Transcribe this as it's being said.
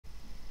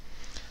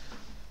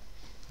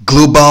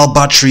Global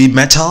battery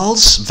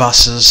metals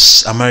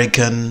versus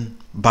American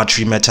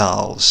battery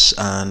metals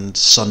and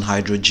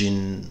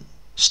SunHydrogen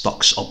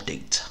stocks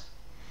update.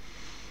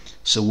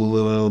 So we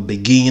will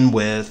begin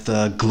with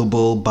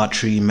global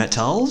battery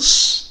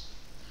metals.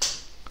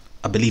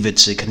 I believe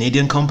it's a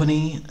Canadian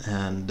company,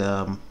 and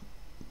it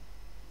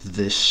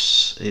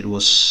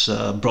was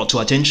brought to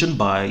attention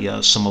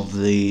by some of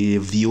the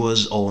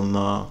viewers on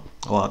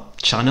our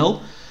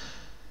channel,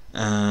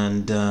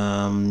 and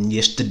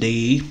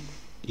yesterday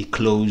it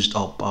closed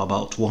up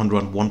about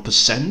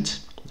 101%,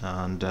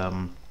 and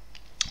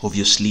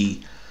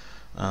obviously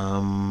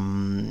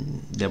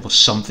there was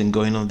something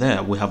going on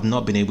there. We have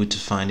not been able to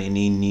find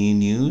any new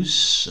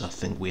news. I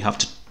think we have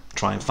to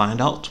try and find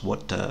out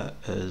what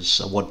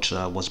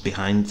was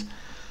behind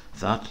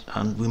that,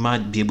 and we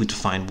might be able to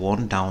find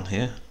one down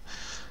here.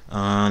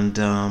 And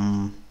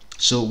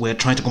so we're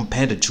trying to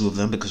compare the two of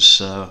them, because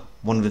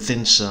one of the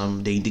things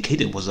they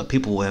indicated was that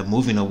people were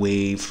moving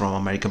away from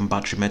American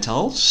battery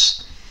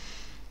metals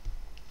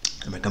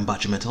and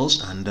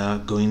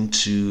going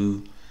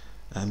to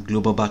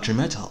global battery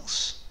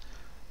metals.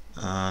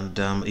 And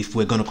if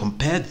we're going to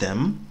compare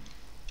them,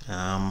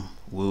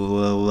 we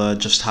will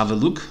just have a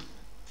look.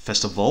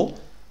 First of all,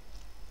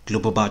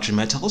 global battery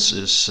metals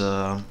is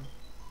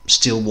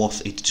still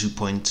worth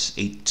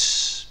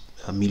 $82.8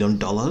 million.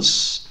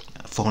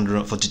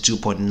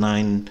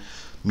 442.9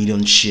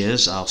 million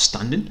shares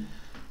outstanding,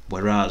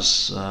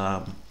 whereas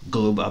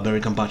global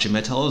American battery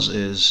metals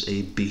is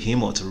a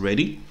behemoth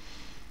already,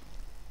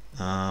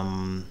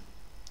 worth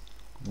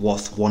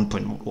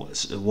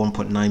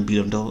 $1.9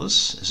 billion.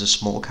 It's a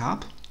small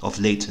cap. Of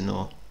late,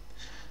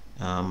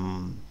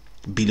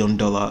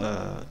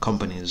 billion-dollar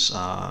companies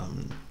are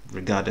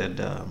regarded,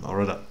 or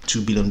rather,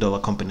 $2 billion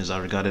companies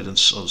are regarded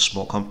as a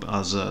small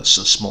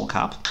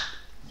cap.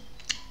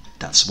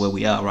 That's where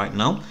we are right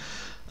now.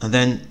 And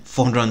then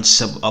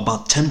 407,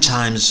 about 10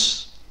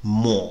 times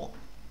more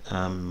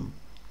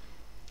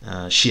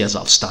shares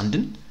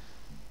outstanding.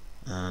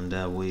 And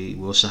we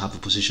also have a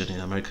position in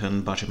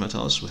American battery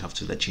metals. We have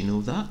to let you know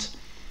that.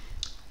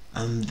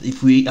 And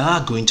if we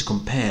are going to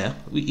compare,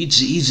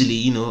 it's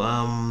easily,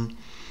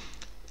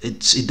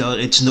 it's a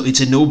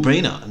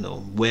no-brainer.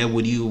 Where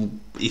would you,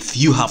 if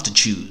you have to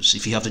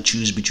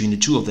choose between the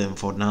two of them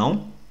for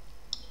now,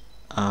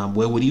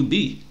 where would you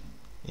be?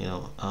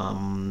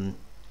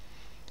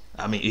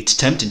 I mean, it's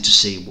tempting to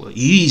say, well,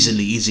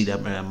 easily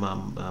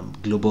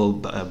global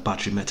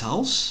battery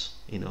metals.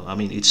 I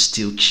mean, it's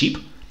still cheap,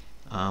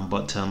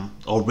 but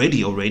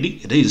already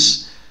it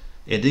is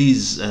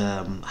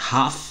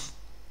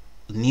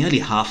nearly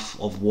half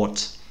of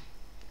what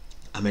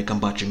American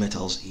battery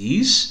metals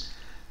is.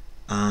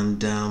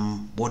 And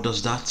what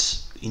does that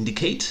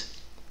indicate?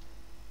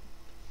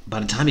 By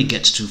the time it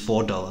gets to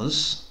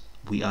 $4,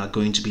 we are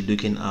going to be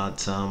looking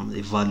at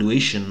a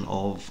valuation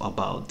of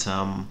about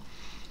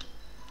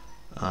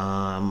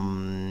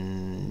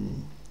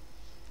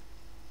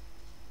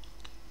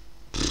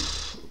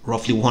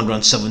roughly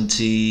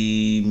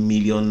 $170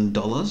 million.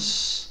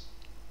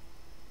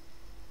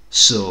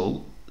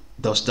 So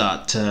does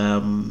that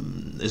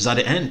is that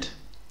the end?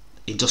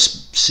 It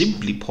just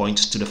simply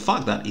points to the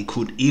fact that it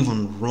could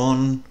even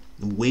run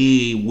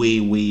way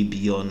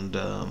beyond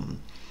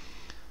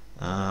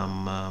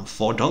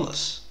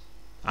 $4.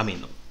 I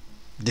mean,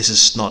 this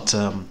is not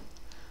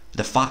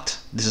the fact.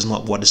 This is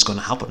not what is going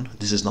to happen.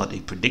 This is not a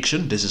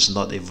prediction. This is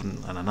not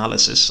even an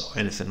analysis or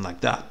anything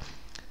like that.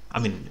 I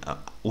mean,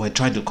 we're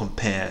trying to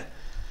compare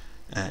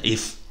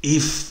if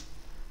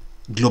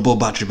global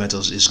battery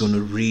metals is going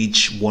to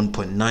reach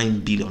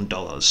 $1.9 billion,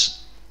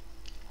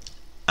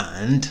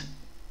 and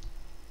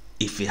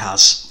if it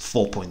has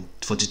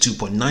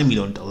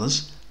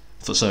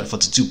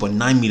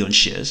 42.9 million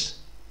shares,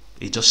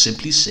 it just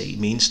simply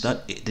means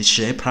that the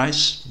share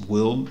price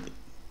will,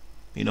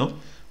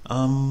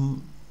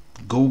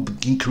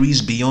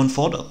 increase beyond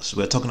 $4.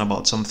 We're talking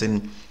about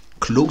something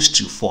close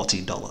to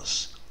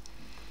 $40.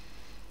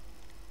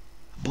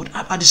 But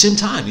at the same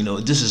time,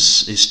 this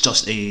is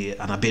just an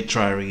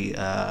arbitrary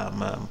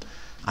an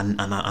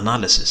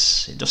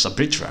analysis. It's just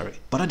arbitrary.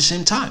 But at the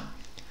same time,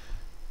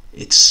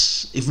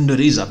 even though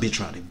it is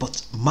arbitrary,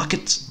 but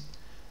market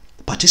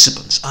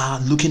participants are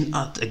looking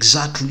at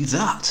exactly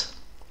that.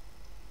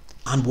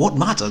 And what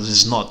matters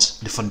is not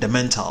the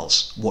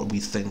fundamentals, what we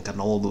think,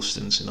 and all those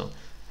things.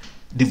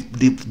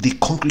 The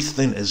concrete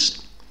thing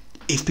is,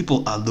 if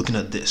people are looking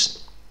at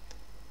this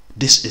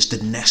is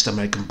the next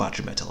American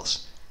battery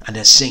metals, and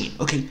they're saying,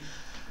 okay,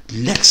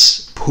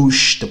 let's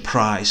push the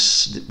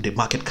price, the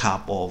market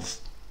cap of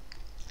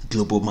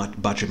global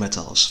battery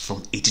metals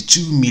from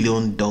 $82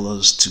 million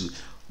to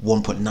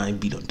 $1.9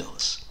 billion.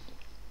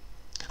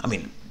 I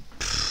mean,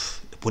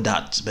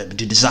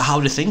 is that how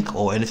they think,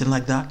 or anything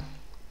like that?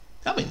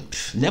 I mean,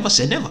 never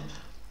say never,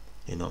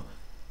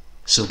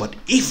 So, but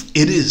if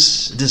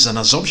this is an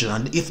assumption,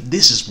 and if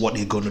this is what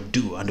they're going to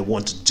do and they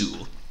want to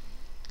do,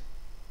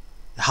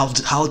 how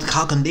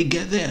can they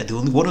get there?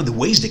 One of the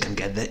ways they can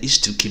get there is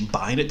to keep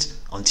buying it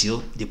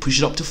until they push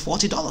it up to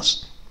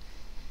 $40.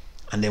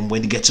 And then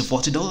when it gets to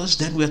 $40,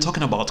 then we're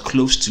talking about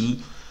close to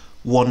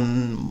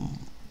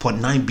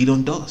 $1.9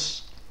 billion.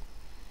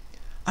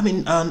 I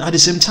mean, and at the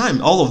same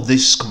time, all of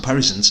these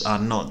comparisons are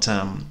not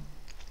out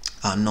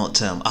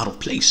of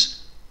place.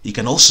 You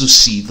can also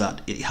see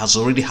that it has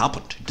already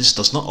happened. This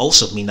does not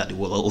also mean that it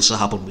will also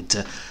happen with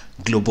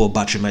global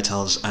battery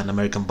metals and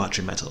American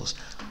battery metals.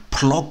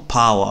 Plug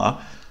power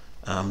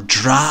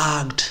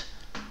dragged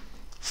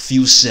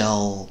fuel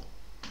cell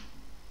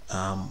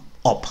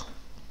up.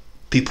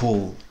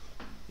 People,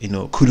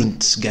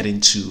 couldn't get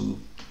into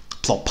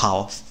plug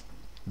power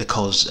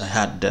because I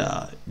had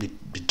the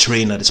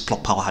train that is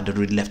plug power had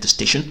already left the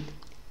station.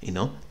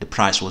 The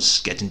price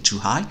was getting too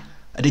high,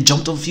 and they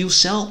jumped on fuel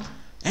cell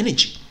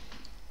energy.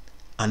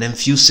 And then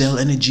fuel cell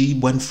energy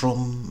went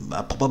from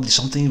probably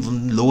something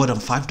even lower than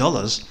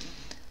 $5,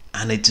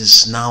 and it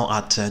is now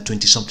at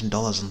 20 something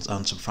dollars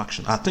and some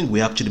fraction. I think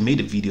we actually made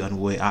a video and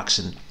we're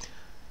asking,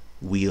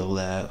 will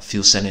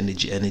fuel cell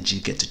energy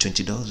get to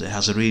 $20? It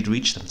has already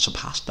reached and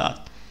surpassed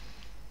that.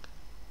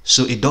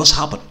 So it does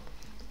happen.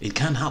 It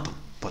can happen,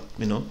 but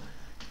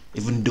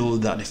even though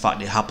that the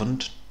fact it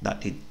happened,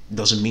 that it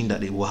doesn't mean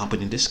that it will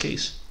happen in this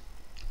case.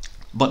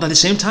 But at the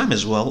same time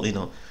as well,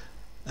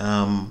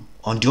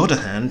 on the other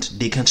hand,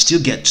 they can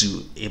still get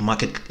to a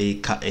market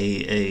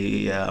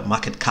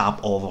cap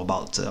of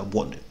about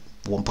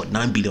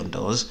 $1.9 billion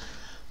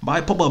by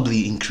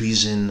probably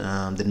increasing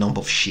the number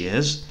of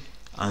shares,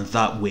 and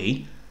that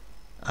way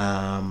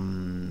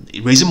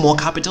raising more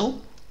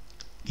capital,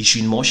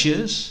 issuing more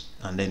shares,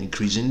 and then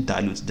diluting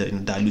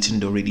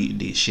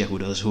the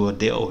shareholders who are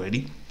there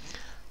already,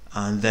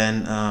 and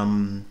then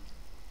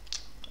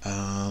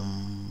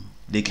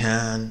they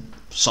can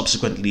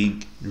subsequently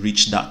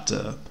reach that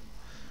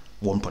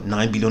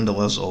 $1.9 billion or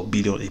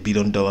 $1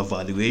 billion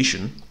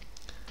valuation,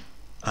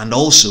 and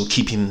also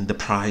keeping the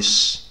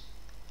price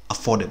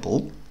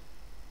affordable,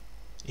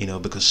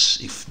 because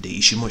if they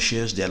issue more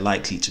shares, they're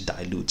likely to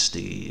dilute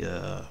the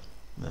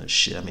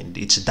share. I mean,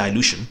 it's a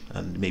dilution,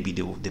 and maybe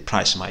the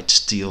price might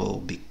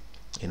still be,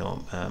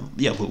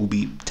 will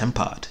be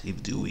tempered.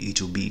 It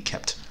will be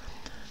kept.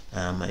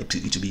 It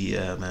will be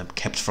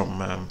kept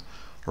from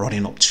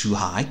running up too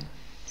high.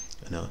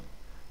 But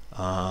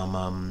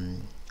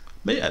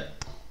yeah,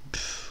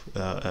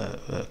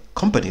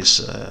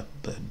 companies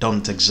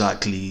don't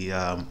exactly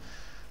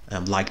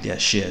like their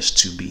shares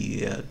to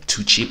be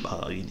too cheap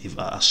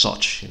as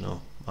such,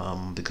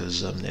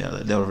 because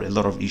there are a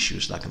lot of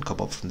issues that can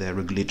come up from their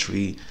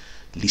regulatory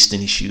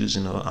listing issues,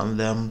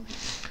 and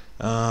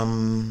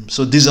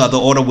so these are the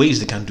other ways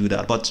they can do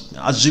that. But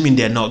assuming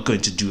they're not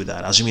going to do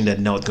that, assuming they're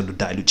not going to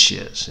dilute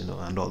shares,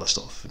 and all that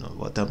stuff,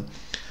 but then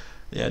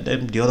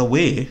the other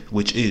way,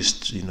 which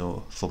is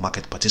for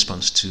market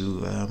participants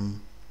to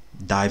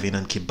dive in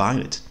and keep buying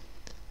it.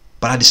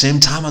 But at the same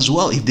time as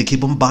well, if they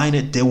keep on buying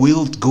it, they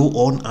will go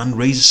on and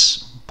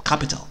raise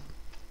capital.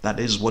 That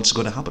is what's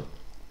going to happen.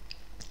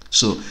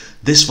 So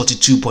this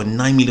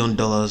 $42.9 million,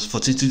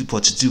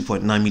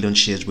 42.9 million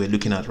shares we're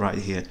looking at right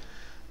here,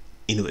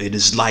 it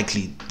is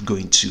likely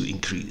going to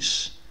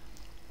increase,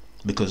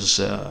 because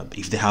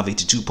if they have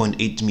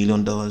 $82.8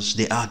 million,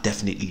 they are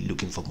definitely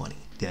looking for money.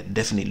 They are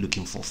definitely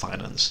looking for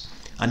finance.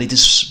 And it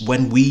is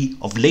when we,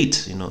 of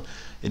late,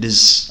 it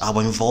is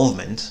our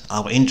involvement,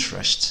 our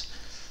interest,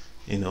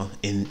 in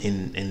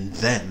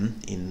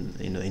them,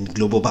 in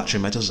global battery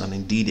metals, and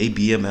indeed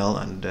ABML,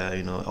 and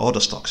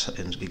other stocks,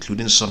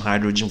 including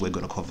SunHydrogen, we're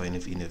going to cover in a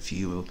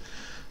few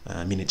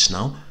minutes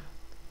now.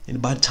 And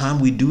by the time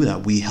we do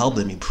that, we help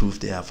them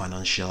improve their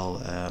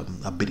financial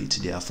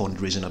ability, their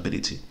fundraising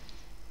ability,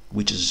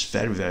 which is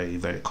very, very,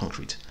 very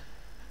concrete.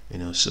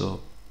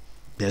 So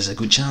there's a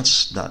good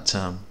chance that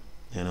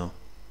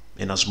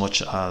in as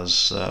much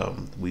as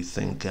we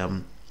think,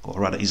 or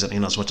rather,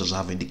 in as much as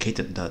I've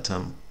indicated that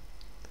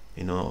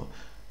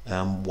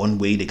one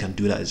way they can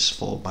do that is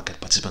for market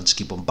participants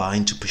to keep on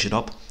buying to push it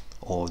up,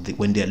 or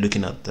when they're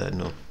looking at the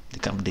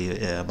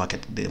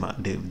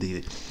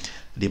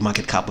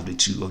market cap of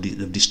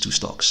these two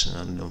stocks.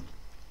 And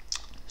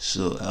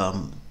so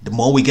the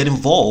more we get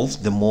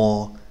involved, the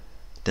more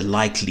the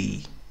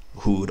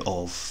likelihood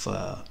of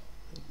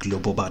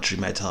global battery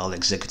metal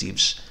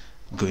executives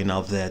going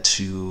out there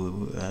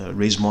to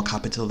raise more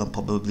capital and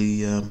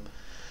probably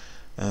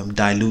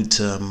dilute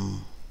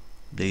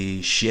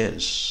the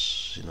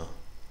shares,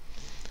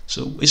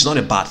 So it's not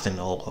a bad thing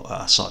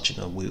as such.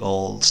 We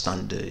all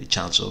stand a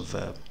chance of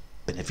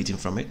benefiting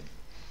from it.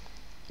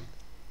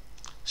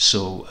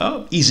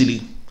 So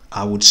easily,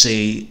 I would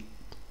say,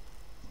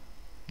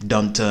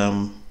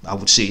 I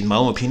would say, in my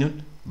own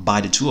opinion, buy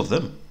the two of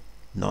them.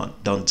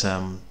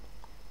 Don't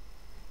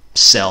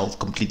sell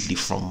completely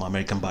from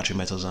American battery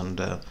metals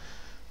and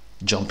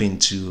jump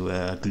into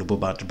global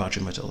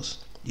battery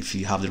metals. If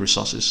you have the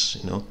resources,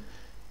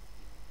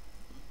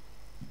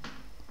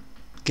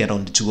 get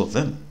on the two of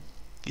them.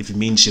 If it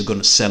means you're going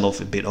to sell off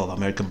a bit of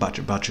American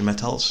battery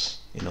metals,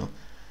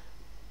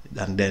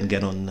 and then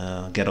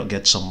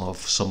get some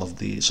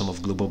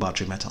of global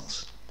battery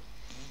metals.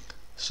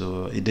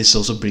 So this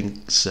also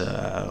brings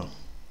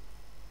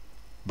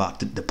back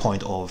to the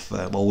point of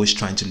always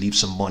trying to leave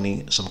some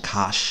money, some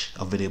cash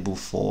available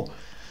for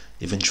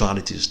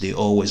eventualities. They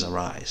always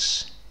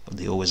arise.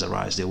 They always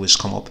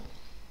come up,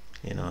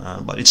 you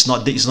know. But it's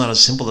not as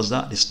simple as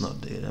that. It's not.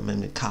 I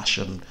mean, cash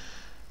is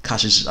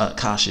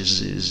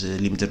a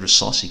limited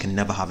resource. You can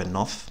never have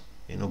enough.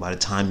 You know, by the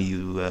time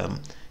you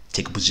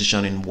take a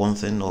position in one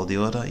thing or the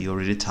other, you're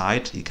already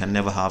tied. You can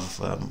never have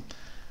a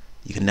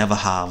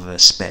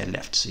spare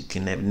left. You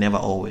can never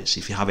always.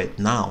 If you have it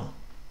now,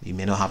 you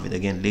may not have it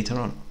again later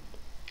on.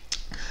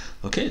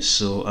 Okay,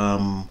 so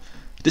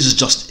this is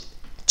just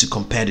to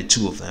compare the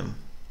two of them,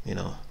 you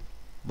know.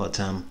 But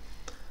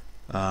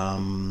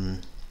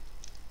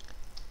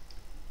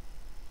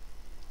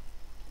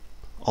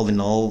all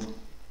in all,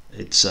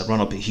 it's run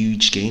up a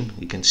huge gain.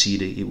 You can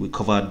see we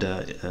covered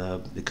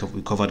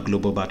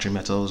global battery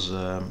metals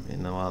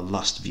in our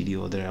last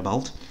video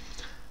thereabout.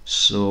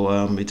 So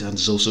it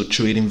is also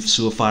trading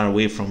so far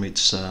away from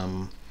its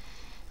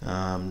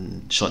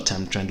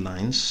short-term trend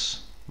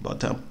lines,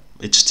 but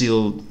it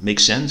still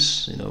makes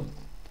sense. You know,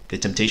 the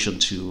temptation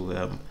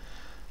to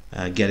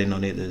get in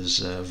on it is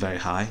very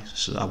high,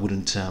 so I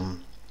wouldn't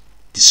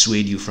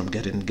dissuade you from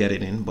getting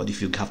in. But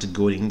if you have to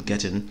go in,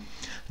 get in.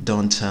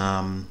 Don't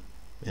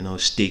you know,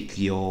 stake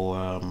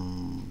your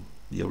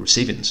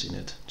savings in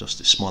it, just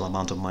a small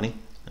amount of money,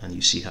 and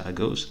you see how it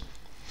goes.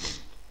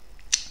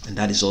 And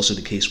that is also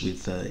the case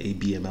with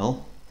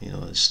ABML. You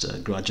know, it's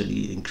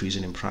gradually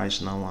increasing in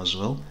price now as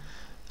well.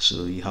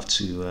 So you have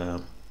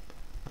to,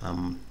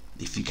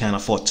 if you can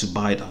afford to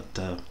buy it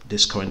at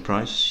this current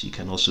price, you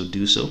can also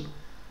do so.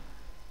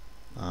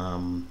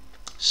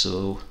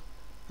 So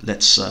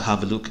let's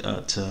have a look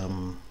at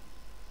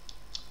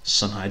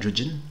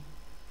SunHydrogen.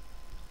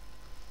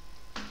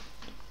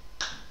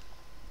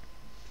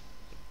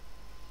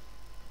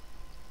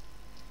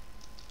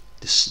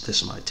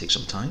 This might take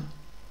some time.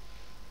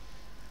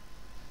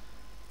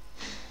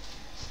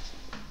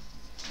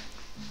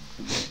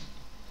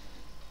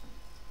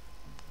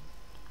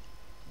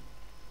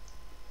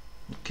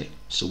 Okay,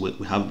 so we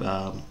have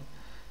a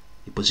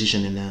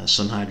position in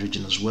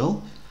SunHydrogen as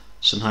well.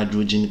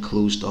 SunHydrogen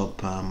closed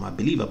up, I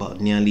believe, about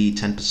nearly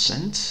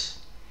 10%.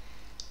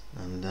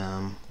 And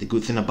the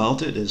good thing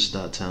about it is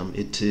that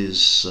it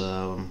is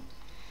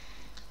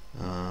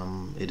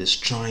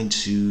trying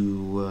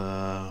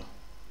to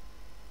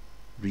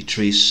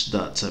retrace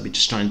that.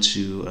 It's trying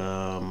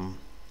to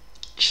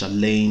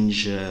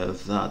challenge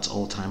that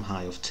all-time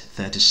high of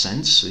 30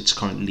 cents. So it's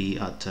currently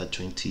at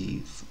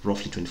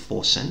roughly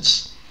 24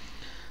 cents.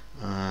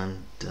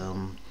 And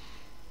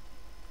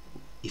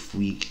if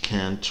we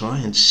can try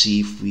and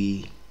see if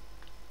we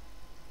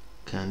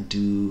can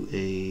do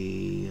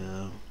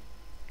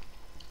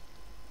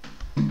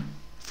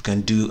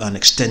an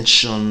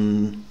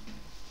extension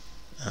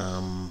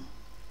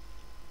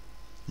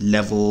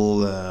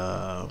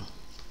level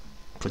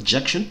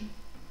projection,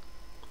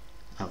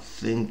 I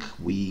think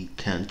we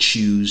can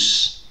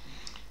choose,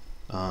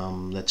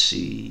 let's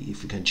see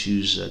if we can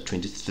choose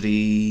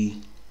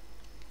 23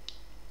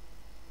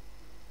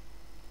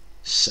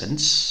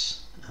 cents,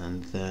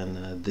 and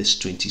then this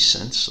 20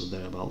 cents, so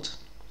thereabout,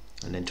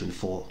 and then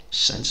 24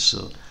 cents.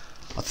 So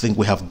I think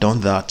we have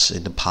done that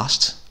in the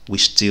past. We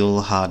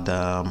still had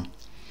a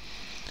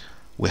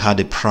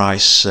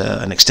price,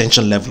 an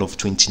extension level of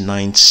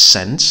 29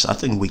 cents. I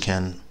think we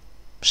can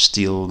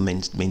still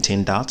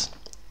maintain that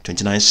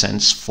 29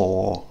 cents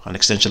for an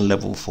extension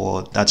level.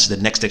 For that's the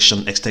next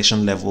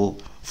extension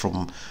level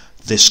from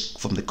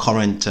the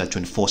current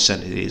 24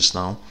 cent it is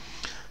now,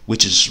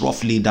 which is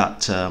roughly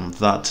that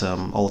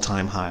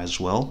all-time high as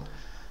well,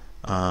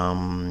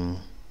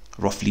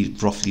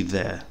 roughly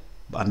there.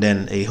 And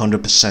then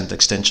 100%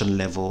 extension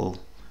level,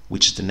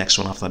 which is the next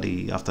one after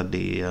the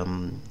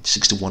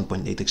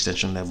 61.8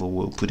 extension level,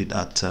 we'll put it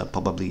at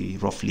probably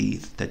roughly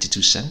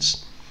 32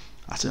 cents.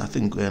 I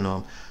think you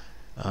know,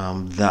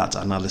 that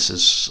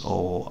analysis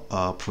or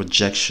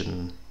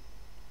projection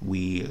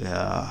we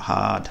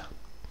had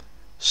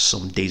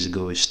some days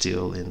ago is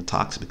still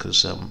intact,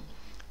 because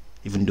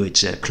even though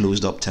it's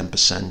closed up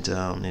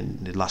 10%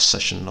 in the last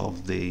session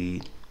of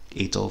the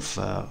 8th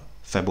of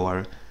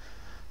February,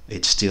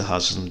 it still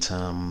hasn't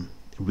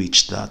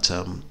reached that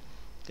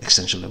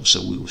extension level,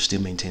 so we will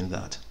still maintain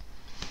that.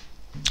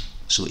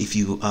 So if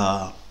you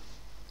are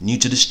new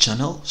to this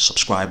channel,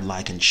 subscribe,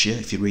 like, and share.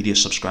 If you're already a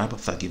subscriber,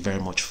 thank you very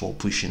much for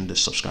pushing the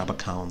subscriber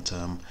count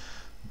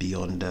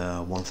beyond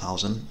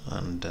 1,000,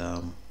 and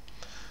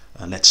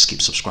let's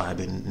keep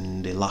subscribing.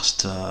 In the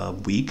last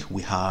week,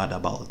 we had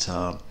about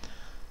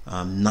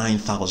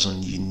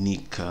 9,000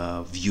 unique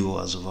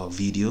viewers of our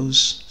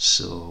videos.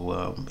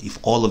 So if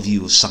all of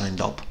you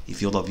signed up,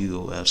 if all of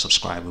you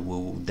subscribe, we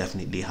will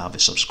definitely have a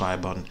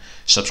subscriber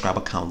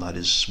count that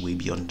is way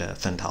beyond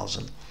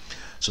 10,000.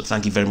 So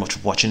thank you very much for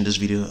watching this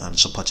video and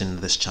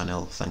supporting this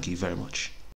channel. Thank you very much.